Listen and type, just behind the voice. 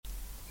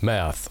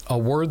Math, a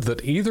word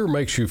that either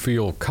makes you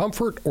feel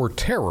comfort or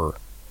terror.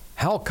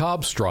 How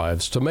Cobb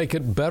strives to make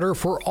it better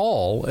for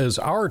all is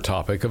our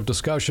topic of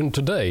discussion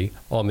today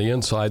on The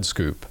Inside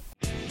Scoop.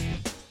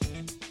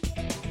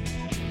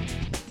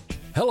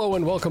 Hello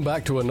and welcome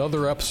back to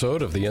another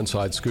episode of The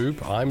Inside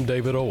Scoop. I'm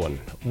David Owen.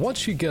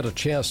 Once you get a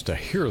chance to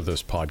hear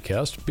this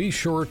podcast, be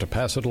sure to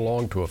pass it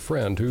along to a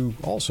friend who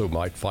also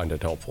might find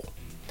it helpful.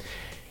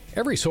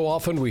 Every so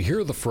often we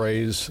hear the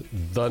phrase,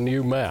 the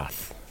new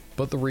math.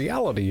 But the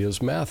reality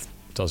is math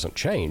doesn't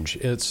change.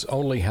 It's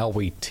only how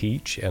we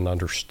teach and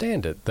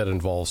understand it that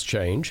involves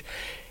change,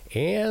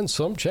 and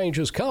some change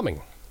is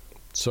coming.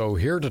 So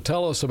here to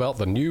tell us about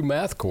the new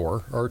Math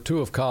Corps are two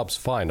of Cobb's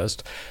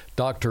finest,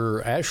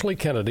 Dr. Ashley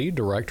Kennedy,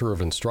 Director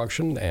of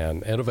Instruction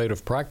and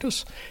Innovative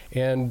Practice,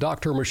 and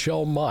Dr.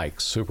 Michelle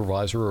Mikes,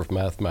 Supervisor of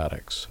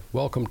Mathematics.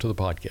 Welcome to the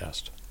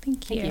podcast.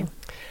 Thank you.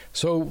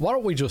 So why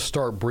don't we just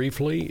start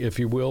briefly, if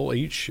you will,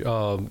 each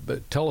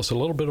tell us a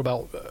little bit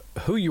about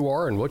who you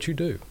are and what you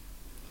do.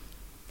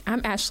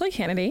 I'm Ashley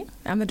Kennedy.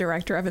 I'm the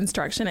Director of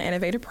Instruction and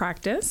Innovative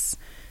Practice.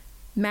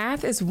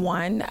 Math is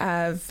one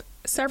of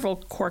several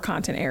core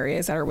content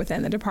areas that are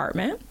within the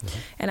department,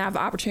 and I have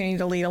the opportunity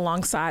to lead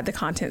alongside the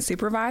content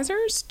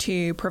supervisors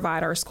to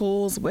provide our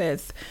schools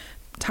with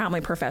timely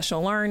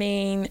professional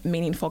learning,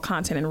 meaningful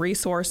content and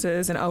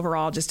resources, and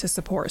overall just to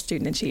support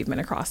student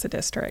achievement across the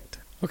district.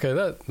 Okay,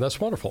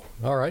 that's wonderful.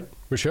 All right.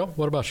 Michelle,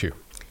 what about you?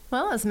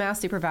 Well, as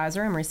math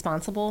supervisor, I'm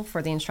responsible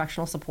for the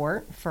instructional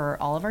support for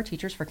all of our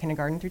teachers for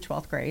kindergarten through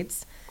 12th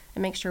grades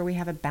and make sure we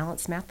have a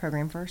balanced math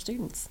program for our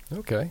students.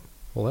 Okay.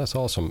 Well, that's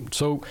awesome.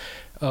 So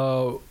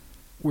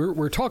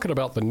we're talking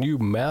about the new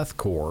Math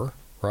Corps,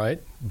 right?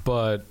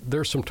 But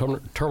there's some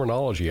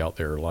terminology out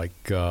there like,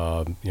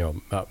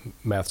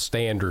 math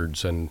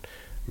standards and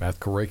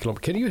math curriculum.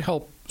 Can you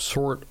help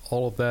sort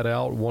all of that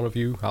out, one of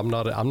you? I'm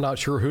not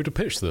sure who to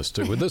pitch this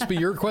to. Would this be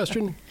your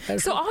question, Ashley?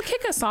 So I'll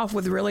kick us off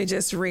with really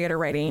just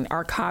reiterating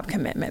our Cobb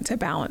commitment to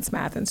balanced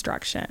math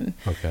instruction.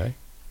 Okay.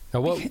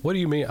 Now, what do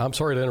you mean? I'm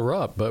sorry to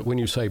interrupt, but when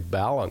you say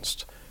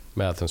balanced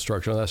math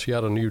instruction, that's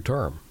yet a new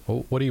term.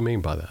 What do you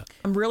mean by that?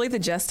 Really, the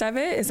gist of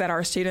it is that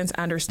our students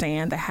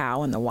understand the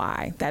how and the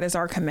why. That is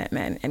our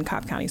commitment in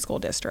Cobb County School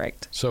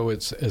District. So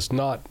it's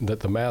not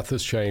that the math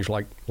has changed,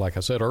 like I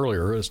said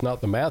earlier, it's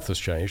not the math has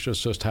changed,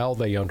 it's just how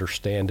they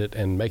understand it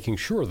and making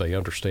sure they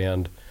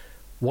understand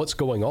what's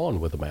going on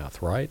with the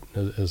math, right?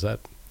 Is that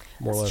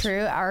more or less? It's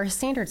true. Our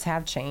standards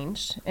have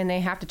changed, and they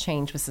have to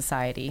change with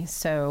society.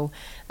 So,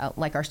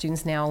 like our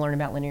students now learn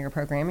about linear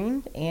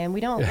programming, and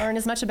we don't learn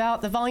as much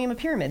about the volume of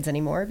pyramids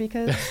anymore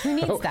because who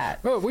needs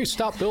that? Well, we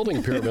stopped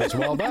building pyramids a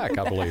while back,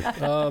 I believe.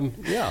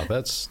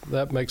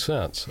 That makes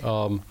sense.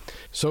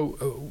 So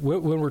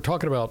when we're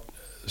talking about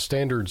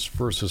standards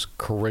versus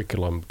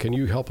curriculum, can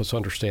you help us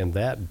understand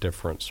that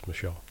difference,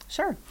 Michelle?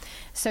 Sure.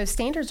 So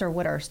standards are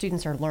what our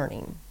students are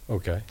learning.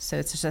 Okay. So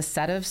it's just a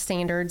set of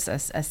standards, a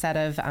set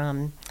of,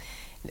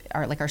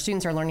 our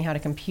students are learning how to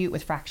compute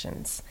with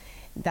fractions.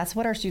 That's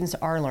what our students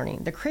are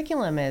learning. The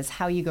curriculum is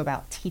how you go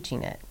about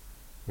teaching it.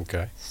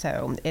 Okay.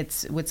 So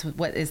it's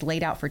what is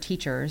laid out for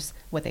teachers,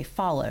 what they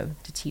follow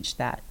to teach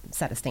that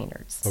set of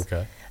standards.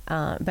 Okay.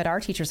 But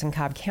our teachers in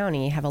Cobb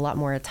County have a lot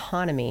more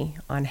autonomy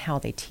on how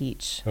they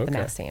teach the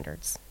math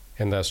standards.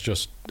 And that's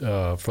just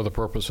for the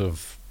purpose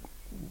of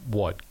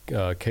what?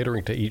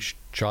 Catering to each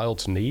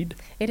child's need?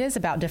 It is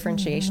about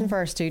differentiation for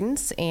our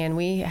students, and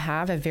we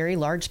have a very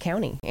large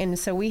county. And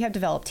so we have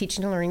developed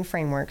teaching and learning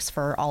frameworks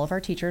for all of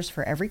our teachers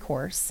for every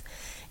course.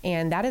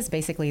 And that is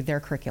basically their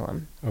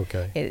curriculum.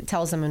 Okay. It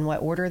tells them in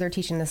what order they're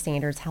teaching the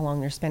standards, how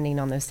long they're spending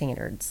on those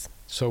standards.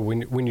 So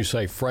when you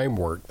say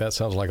framework, that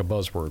sounds like a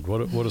buzzword.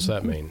 What does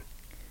that mean?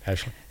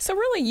 Ashley? So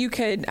really you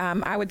could,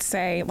 I would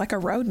say, like a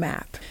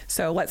roadmap.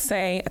 So let's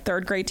say a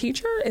third grade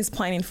teacher is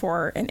planning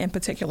for an in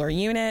particular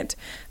unit.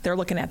 They're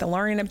looking at the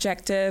learning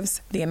objectives,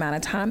 the amount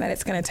of time that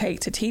it's going to take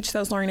to teach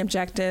those learning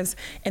objectives,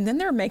 and then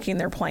they're making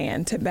their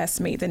plan to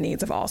best meet the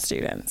needs of all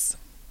students.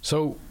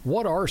 So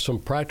what are some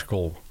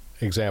practical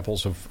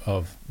examples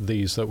of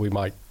these that we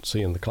might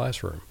see in the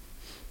classroom?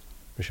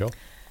 Michelle?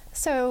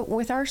 So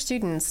with our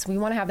students, we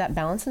want to have that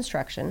balanced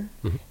instruction,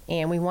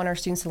 and we want our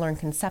students to learn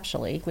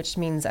conceptually, which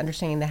means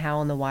understanding the how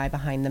and the why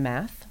behind the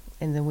math.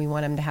 And then we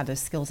want them to have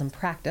those skills in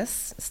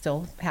practice,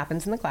 still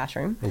happens in the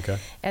classroom. Okay.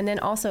 And then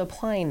also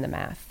applying the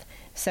math.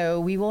 So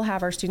we will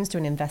have our students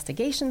doing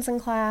investigations in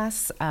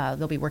class.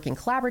 They'll be working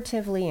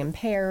collaboratively in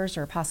pairs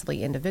or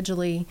possibly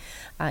individually,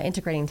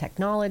 integrating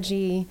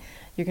technology.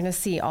 You're going to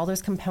see all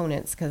those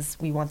components because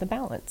we want the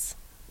balance.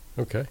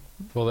 Okay.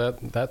 Well,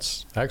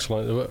 that's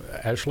excellent.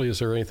 Ashley, is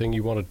there anything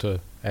you wanted to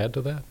add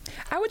to that?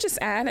 I would just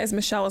add, as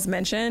Michelle has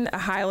mentioned, a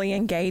highly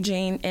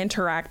engaging,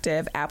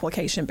 interactive,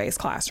 application-based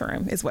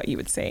classroom is what you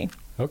would see.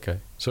 Okay.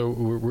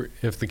 So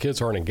if the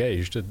kids aren't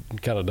engaged, it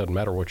kind of doesn't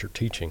matter what you're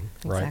teaching,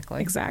 right?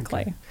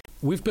 Exactly. Okay.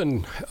 We've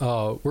been,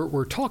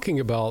 we're talking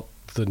about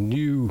the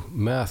new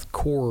Math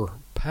Corps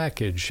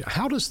package.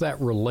 How does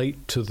that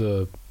relate to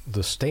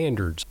the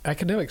standards?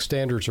 Academic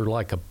standards are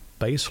like a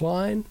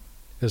baseline.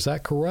 Is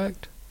that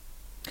correct?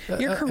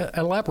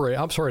 Elaborate.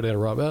 I'm sorry to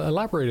interrupt.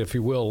 Elaborate, if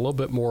you will, a little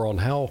bit more on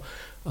how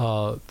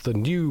the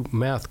new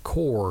math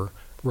core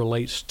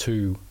relates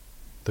to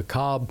the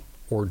Cobb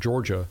or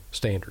Georgia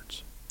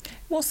standards.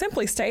 Well,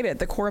 simply stated,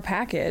 the core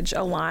package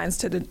aligns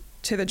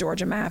to the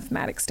Georgia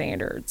mathematics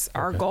standards.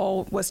 Our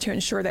goal was to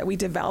ensure that we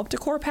developed a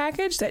core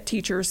package that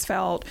teachers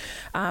felt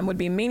would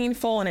be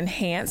meaningful and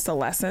enhance the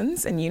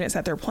lessons and units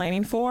that they're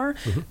planning for.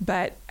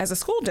 But as a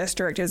school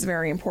district, it's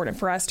very important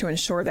for us to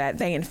ensure that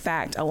they, in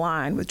fact,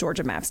 align with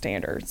Georgia math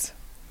standards.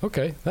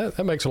 Okay,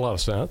 that makes a lot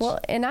of sense. Well,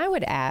 and I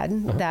would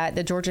add that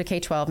the Georgia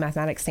K-12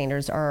 mathematics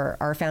standards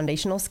are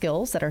foundational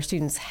skills that our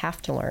students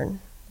have to learn.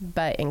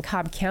 But in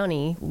Cobb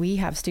County, we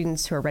have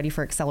students who are ready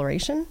for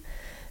acceleration.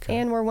 Okay.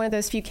 And we're one of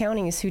those few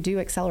counties who do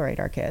accelerate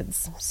our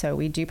kids. So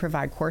we do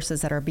provide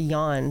courses that are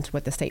beyond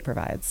what the state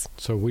provides.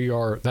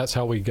 So that's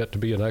how we get to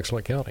be an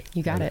excellent county.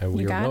 You got it. And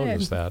we are known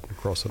as that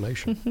across the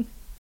nation.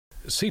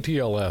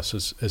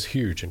 CTLS is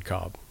huge in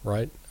Cobb,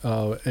 right?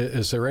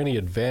 Is there any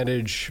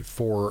advantage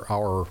for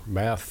our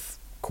math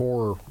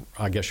core,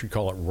 I guess you'd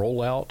call it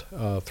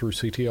rollout through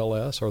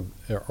CTLS?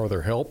 Are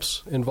there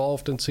helps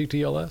involved in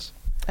CTLS?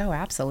 Oh,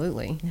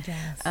 absolutely.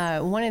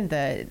 Yes. One of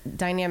the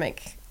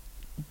dynamic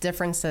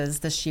differences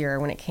this year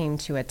when it came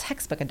to a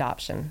textbook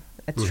adoption,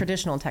 a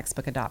traditional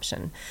textbook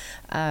adoption,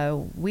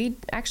 we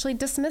actually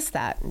dismissed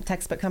that.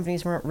 Textbook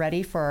companies weren't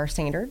ready for our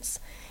standards.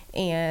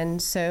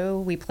 And so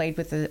we played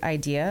with the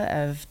idea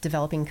of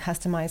developing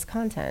customized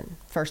content,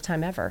 first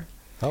time ever.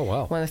 Oh,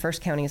 wow. One of the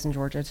first counties in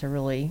Georgia to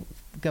really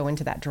go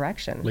into that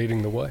direction.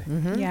 Leading the way.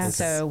 Yes.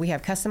 So we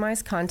have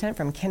customized content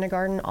from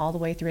kindergarten all the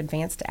way through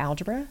advanced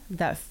algebra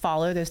that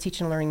follow those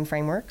teaching and learning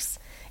frameworks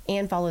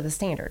and follow the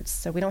standards.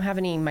 So we don't have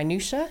any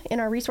minutia in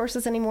our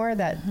resources anymore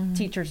that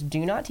teachers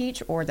do not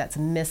teach or that's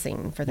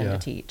missing for them to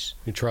teach.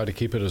 You try to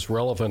keep it as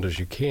relevant as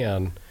you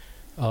can.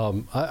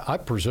 I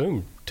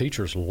presume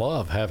teachers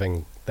love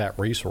having that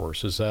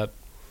resource. Is that,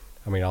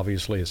 I mean,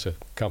 obviously it's a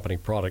company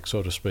product,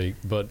 so to speak,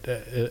 but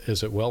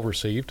is it well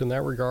received in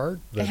that regard?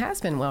 It has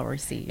been well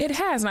received. It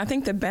has, and I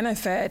think the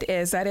benefit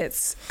is that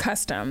it's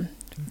custom.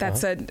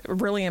 That's a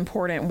really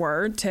important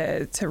word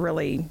to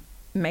really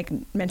make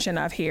mention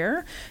of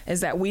here,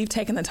 is that we've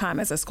taken the time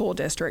as a school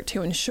district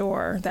to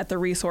ensure that the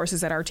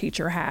resources that our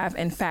teacher have,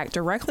 in fact,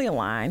 directly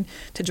align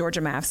to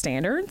Georgia math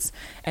standards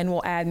and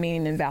will add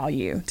meaning and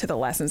value to the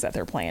lessons that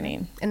they're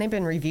planning. And they've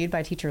been reviewed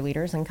by teacher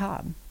leaders in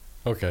Cobb.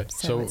 Okay.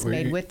 So it's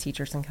made with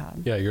teachers in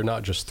Cobb. Yeah, you're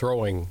not just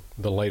throwing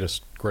the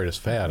latest, greatest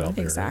fad out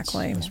there.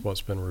 Exactly. That's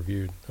what's been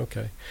reviewed.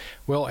 Okay.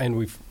 Well,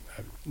 and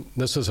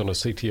this isn't a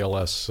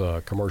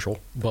CTLS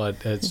commercial,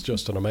 but it's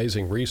just an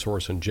amazing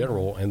resource in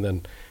general. And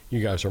then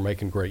you guys are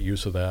making great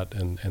use of that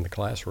in the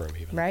classroom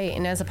even. Right.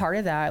 And as a part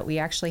of that, we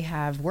actually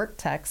have work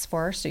texts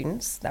for our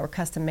students that were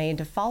custom made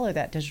to follow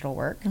that digital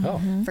work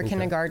for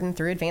kindergarten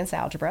through advanced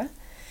algebra.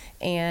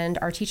 And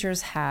our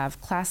teachers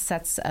have class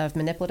sets of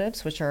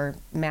manipulatives, which are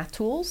math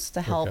tools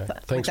to help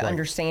with the like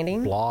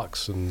understanding.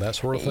 Blocks and that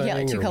sort of thing? Yeah,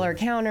 like two-color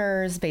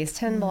counters, base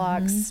 10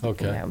 blocks,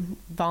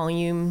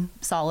 volume,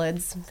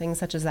 solids, things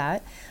such as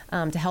that,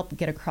 to help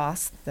get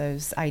across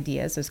those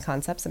ideas, those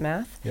concepts of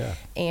math. Yeah.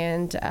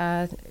 And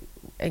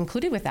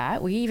included with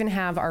that, we even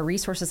have our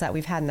resources that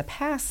we've had in the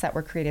past that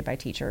were created by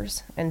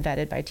teachers and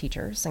vetted by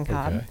teachers in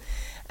Cobb.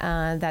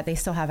 That they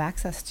still have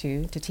access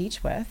to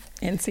teach with.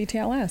 In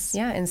CTLS.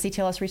 Yeah, in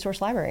CTLS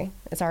Resource Library.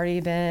 It's already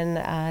been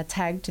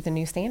tagged to the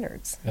new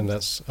standards. And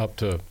that's up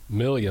to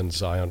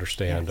millions, I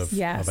understand, of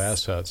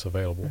assets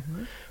available.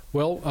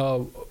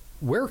 Well,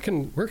 where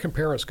can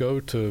parents go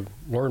to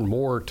learn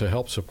more to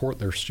help support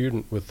their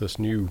student with this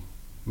new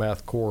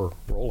math core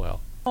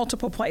rollout?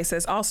 Multiple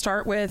places. I'll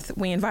start with,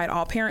 we invite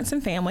all parents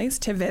and families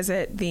to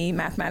visit the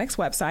mathematics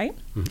website.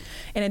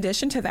 In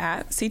addition to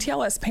that,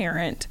 CTLS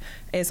Parent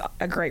is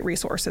a great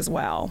resource as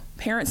well.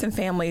 Parents and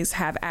families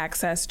have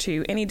access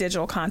to any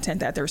digital content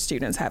that their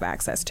students have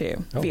access to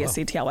via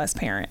CTLS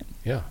Parent.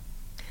 Yeah.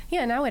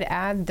 Yeah, and I would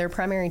add their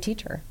primary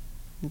teacher.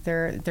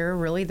 They're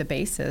really the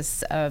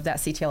basis of that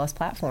CTLS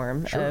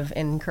platform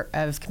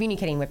of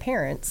communicating with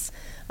parents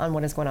on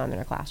what is going on in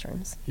their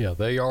classrooms. Yeah,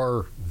 they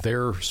are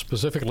there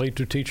specifically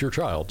to teach your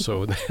child.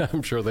 So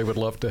I'm sure they would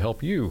love to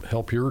help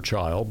your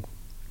child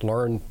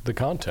learn the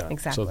content.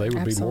 Exactly. So they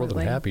would be more than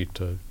happy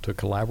to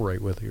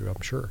collaborate with you,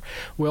 I'm sure.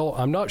 Well,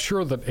 I'm not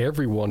sure that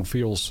everyone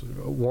feels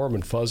warm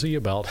and fuzzy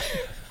about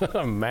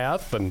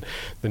math and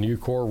the new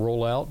core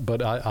rollout,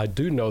 but I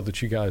do know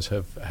that you guys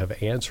have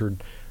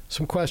answered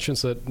some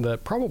questions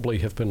that probably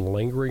have been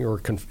lingering or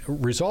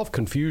resolved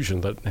confusion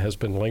that has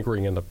been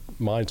lingering in the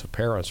minds of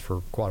parents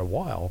for quite a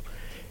while,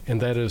 and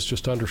that is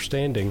just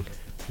understanding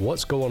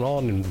what's going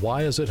on and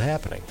why is it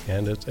happening.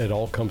 And it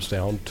all comes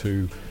down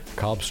to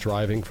Cobb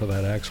striving for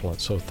that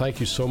excellence. So thank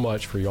you so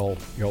much for y'all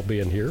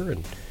being here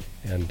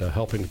and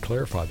helping to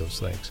clarify those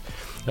things.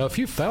 Now, if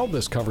you found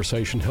this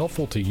conversation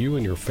helpful to you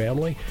and your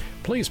family,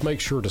 please make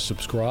sure to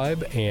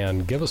subscribe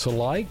and give us a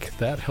like.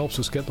 That helps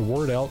us get the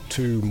word out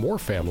to more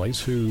families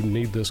who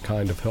need this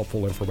kind of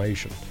helpful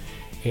information.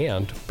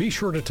 And be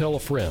sure to tell a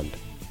friend.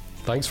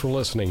 Thanks for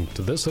listening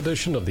to this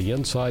edition of The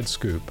Inside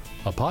Scoop,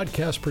 a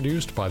podcast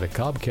produced by the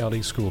Cobb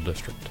County School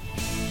District.